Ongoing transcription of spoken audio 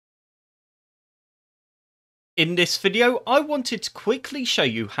In this video, I wanted to quickly show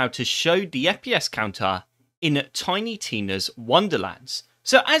you how to show the FPS counter in Tiny Tinas Wonderlands.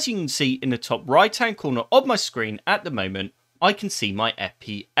 So as you can see in the top right hand corner of my screen at the moment, I can see my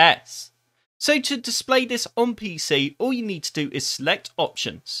FPS. So to display this on PC, all you need to do is select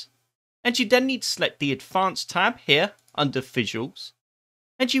options. And you then need to select the advanced tab here under visuals.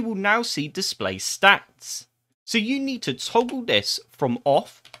 And you will now see display stats. So you need to toggle this from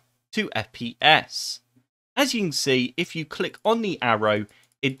off to FPS. As you can see, if you click on the arrow,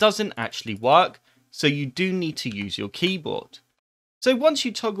 it doesn't actually work, so you do need to use your keyboard. So once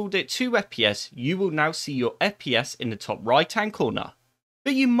you toggled it to FPS, you will now see your FPS in the top right hand corner.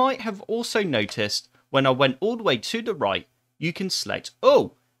 But you might have also noticed when I went all the way to the right, you can select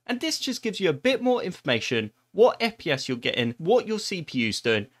all. And this just gives you a bit more information, what FPS you're getting, what your CPU is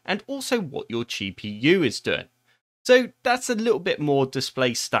doing, and also what your GPU is doing. So that's a little bit more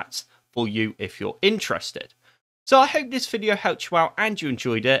display stats for you if you're interested. So I hope this video helped you out and you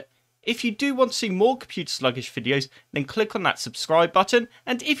enjoyed it. If you do want to see more computer sluggish videos, then click on that subscribe button,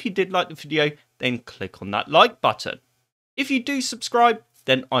 and if you did like the video, then click on that like button. If you do subscribe,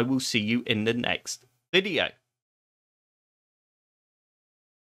 then I will see you in the next video.